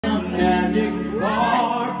magic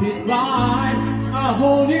carpet ride, a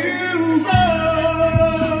whole new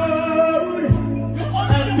road, a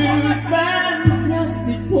new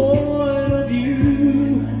fantastic point of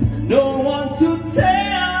view. No one to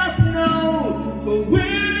tell us no, but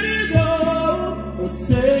where to go, or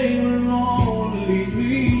say we're only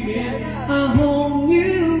dreaming. A whole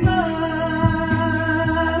new world,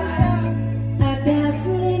 a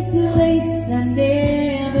dazzling place I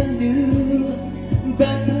never knew.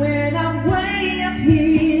 But when I'm way up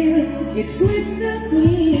here, it's crystal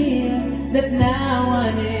clear that now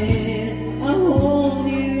I'm in a whole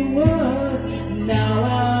new world. Now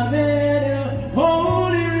I'm in a whole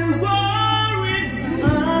new world with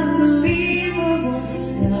unbelievable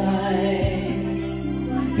sight.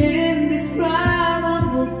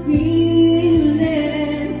 Indescribable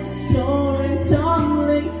feeling, soaring,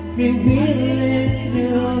 tumbling, free-wheeling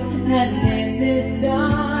through an endless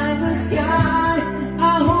diamond sky. A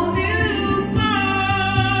whole new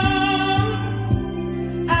world,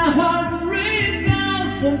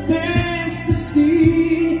 100,000 things to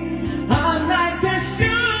see. I'm like a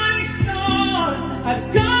shooting star, I've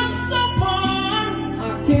come so far, I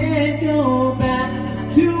can't go back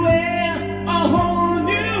to where. A whole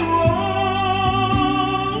new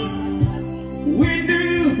world, with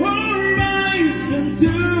new horizon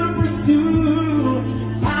to pursue.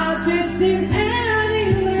 I'll just think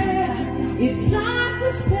anywhere, it's time to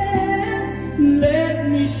spend. Let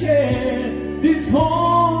me share this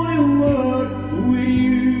whole new world with you.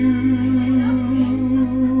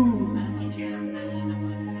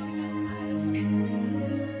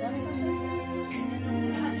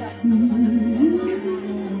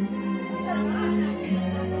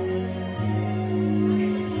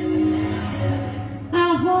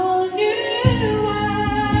 A whole new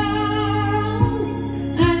world,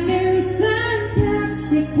 a new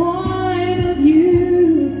fantastic point of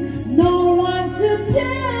view. No one to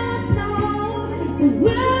tell us no,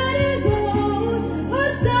 where to go, or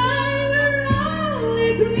say we're only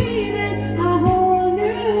dreaming. A whole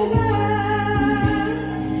new world,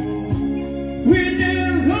 with new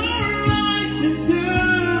horizon to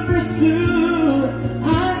pursue.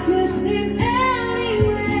 I just live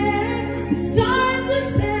anywhere, it's time to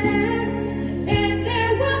spend, and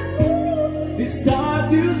there will move, it's time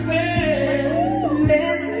to spend.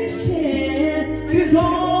 Let me share this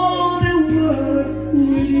whole new world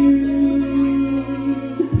with you.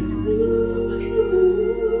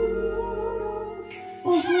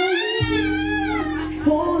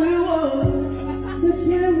 Whole new world, that's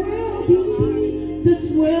where we'll be, that's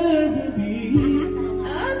where we'll be.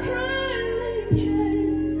 I'm trying to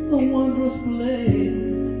chase a wondrous place.